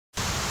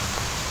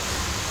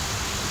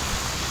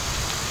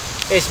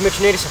Hey, it's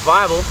Mitch Native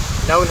Survival.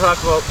 Now we're going to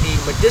talk about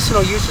the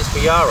medicinal uses for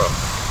yarrow.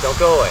 Don't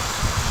go away.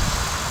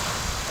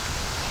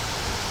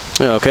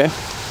 Okay,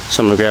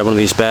 so I'm going to grab one of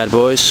these bad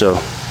boys so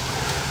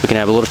we can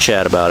have a little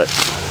chat about it.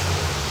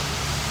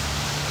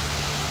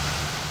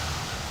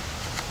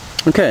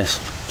 Okay,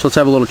 so let's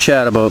have a little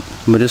chat about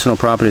medicinal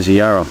properties of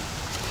yarrow.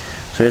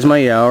 So here's my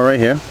yarrow right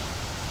here.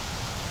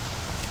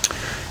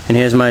 And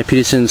here's my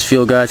Peterson's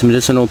Field Guide to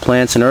Medicinal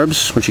Plants and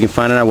Herbs, which you can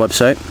find on our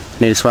website,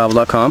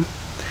 nativesurvival.com.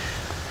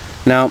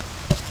 Now,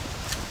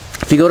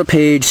 if you go to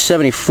page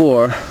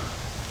 74,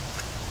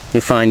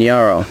 you'll find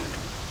yarrow.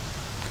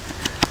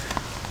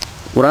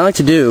 What I like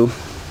to do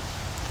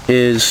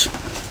is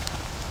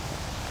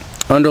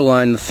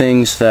underline the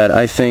things that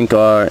I think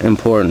are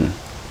important,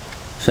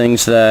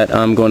 things that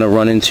I'm going to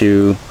run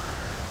into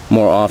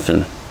more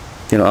often.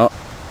 You know,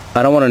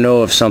 I don't want to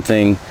know if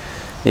something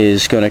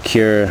is going to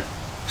cure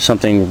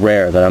something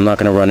rare that I'm not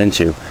going to run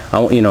into. I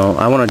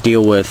want to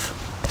deal with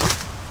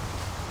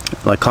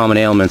like common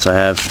ailments I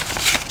have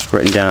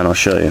written down. I'll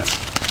show you.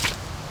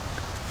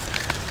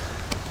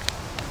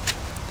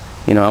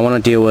 You know, I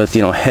want to deal with,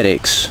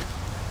 headaches,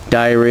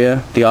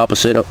 diarrhea, the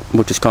opposite,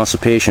 which is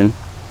constipation,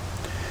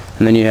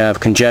 and then you have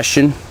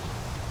congestion,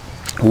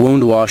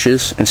 wound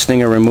washes, and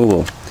stinger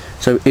removal.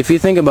 So if you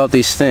think about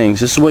these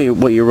things, this is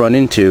what you run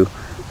into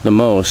the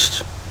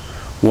most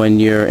when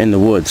you're in the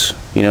woods.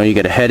 You know, you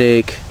get a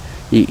headache,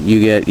 you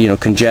get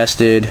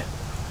congested,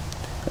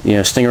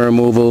 stinger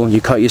removal,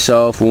 you cut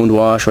yourself, wound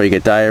wash, or you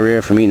get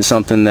diarrhea from eating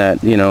something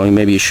that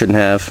maybe you shouldn't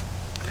have.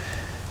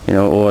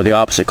 Or the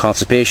opposite,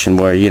 constipation,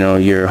 where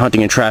your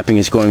hunting and trapping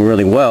is going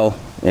really well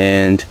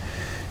and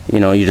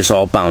you're just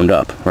all bound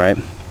up, right?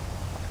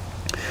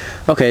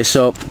 Okay,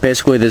 so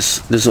basically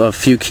there's a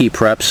few key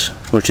preps,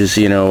 which is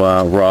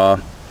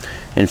raw,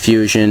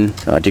 infusion,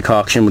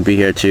 decoction would be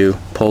here too,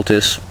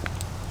 poultice,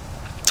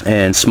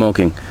 and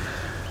smoking.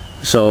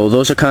 So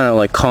those are kind of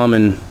like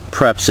common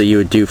preps that you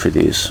would do for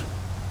these.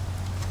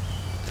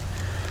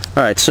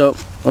 Alright, so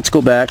let's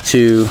go back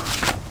to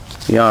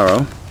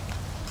yarrow.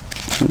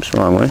 Oops,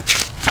 wrong way.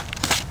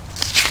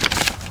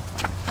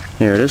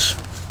 Here it is.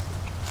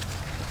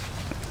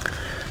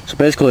 So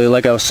basically,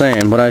 like I was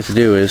saying, what I have to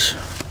do is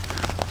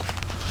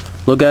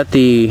look at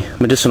the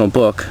medicinal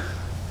book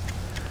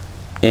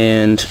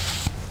and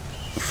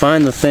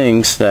find the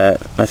things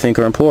that I think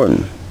are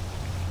important.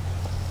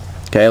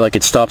 Okay, like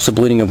it stops the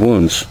bleeding of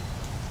wounds.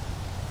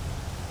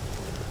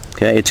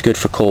 Okay, it's good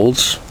for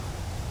colds,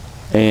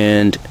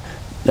 and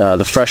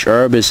the fresh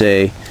herb is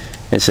a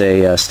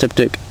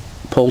styptic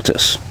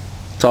poultice.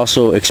 It's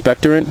also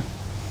expectorant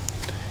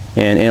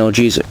and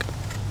analgesic.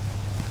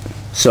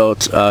 So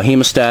it's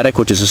hemostatic,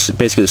 which is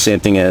basically the same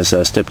thing as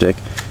styptic,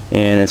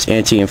 and it's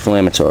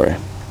anti-inflammatory.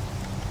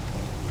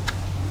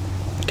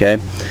 Okay.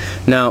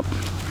 Now,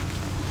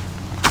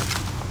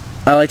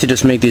 I like to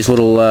just make these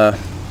little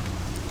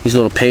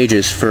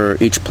pages for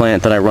each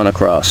plant that I run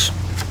across.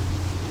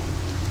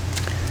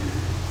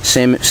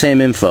 Same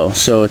info.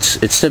 So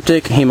it's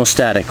styptic,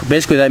 hemostatic.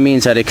 Basically, that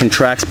means that it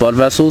contracts blood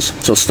vessels,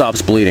 so it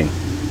stops bleeding.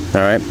 All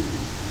right.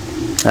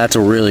 That's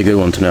a really good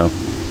one to know.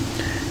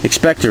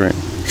 Expectorant.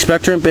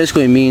 Expectorant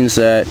basically means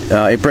that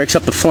it breaks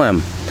up the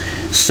phlegm.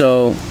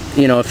 So,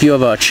 if you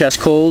have a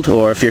chest cold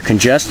or if you're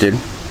congested,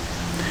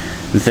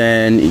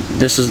 then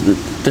this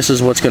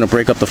is what's going to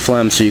break up the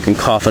phlegm so you can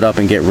cough it up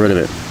and get rid of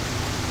it.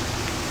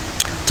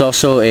 It's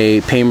also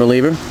a pain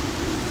reliever,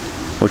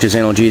 which is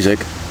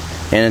analgesic,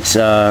 and it's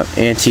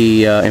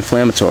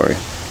anti-inflammatory.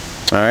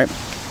 Alright?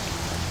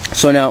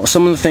 So now,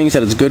 some of the things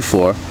that it's good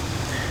for,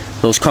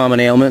 those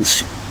common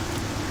ailments,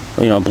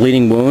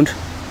 bleeding wound.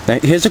 Now,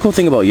 here's the cool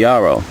thing about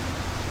yarrow.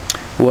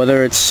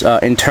 Whether it's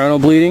internal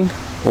bleeding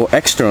or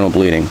external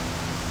bleeding,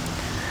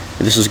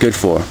 this is good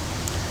for.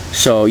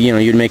 So,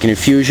 you'd make an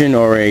infusion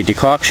or a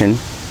decoction,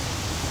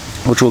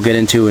 which we'll get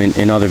into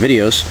in other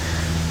videos,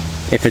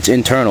 if it's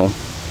internal.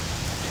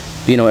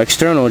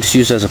 External, it's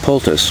used as a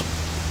poultice.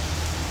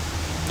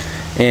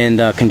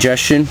 And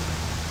congestion,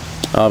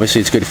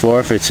 obviously it's good for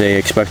if it's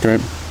a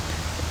expectorant.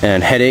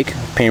 And headache,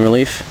 pain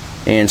relief.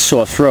 And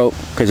sore throat,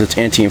 because it's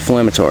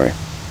anti-inflammatory,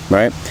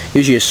 right?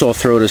 Usually a sore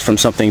throat is from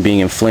something being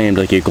inflamed,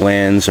 like your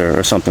glands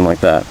or something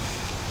like that.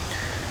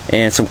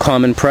 And some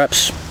common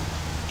preps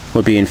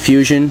would be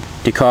infusion,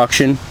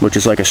 decoction, which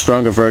is like a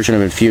stronger version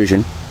of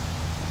infusion,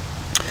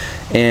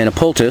 and a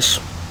poultice,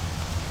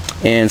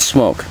 and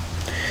smoke.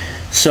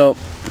 So,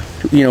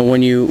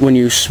 when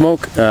you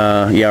smoke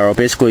yarrow,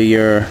 basically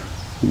you're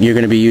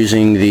going to be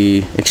using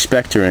the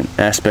expectorant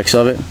aspects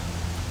of it,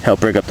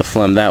 help break up the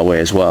phlegm that way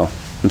as well,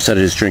 instead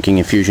of just drinking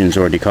infusions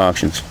or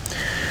decoctions.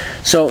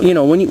 So,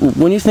 when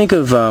you think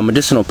of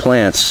medicinal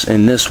plants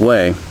in this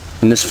way,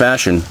 in this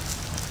fashion,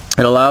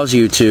 it allows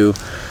you to,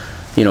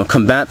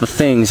 combat the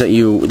things that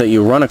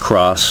you run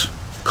across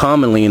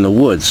commonly in the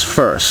woods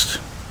first.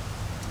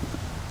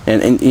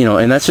 And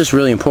that's just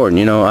really important.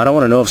 I don't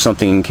want to know if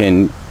something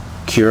can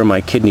cure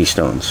my kidney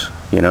stones.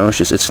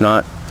 It's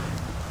not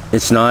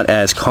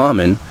as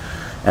common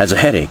as a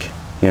headache.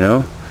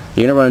 You're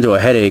gonna run into a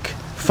headache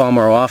far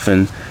more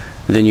often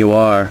than you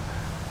are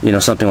you know,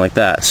 something like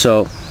that.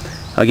 So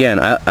again,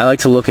 I like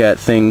to look at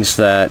things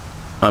that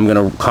I'm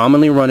going to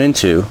commonly run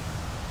into,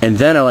 and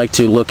then I like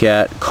to look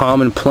at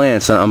common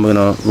plants that I'm going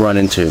to run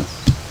into.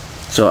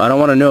 So I don't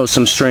want to know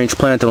some strange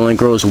plant that only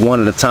grows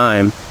one at a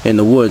time in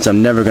the woods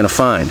I'm never going to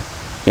find.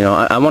 You know,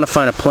 I want to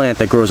find a plant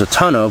that grows a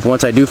ton of.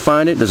 Once I do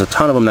find it, there's a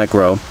ton of them that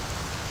grow,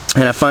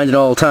 and I find it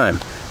all the time.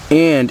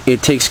 And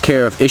it takes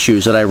care of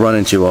issues that I run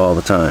into all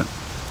the time.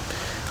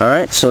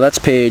 Alright, so that's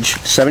page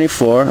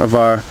 74 of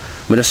our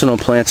Medicinal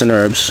Plants and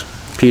Herbs,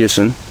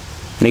 Peterson.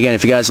 And again,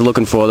 if you guys are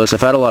looking for this,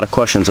 I've had a lot of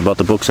questions about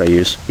the books I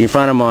use. You can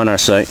find them on our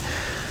site.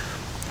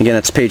 Again,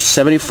 that's page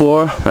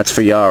 74. That's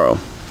for Yarrow,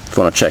 if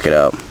you want to check it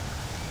out.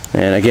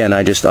 And again,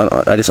 I just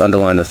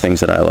underline the things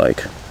that I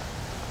like.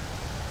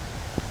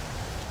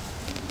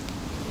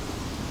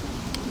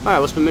 Alright,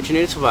 well, it's been Mitch and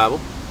Native Survival.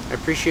 I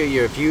appreciate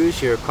your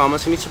views, your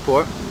comments, and your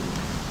support.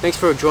 Thanks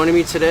for joining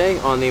me today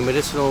on the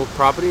medicinal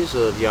properties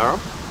of Yarrow.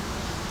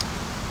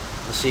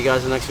 I'll see you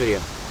guys in the next video.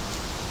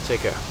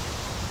 Take care.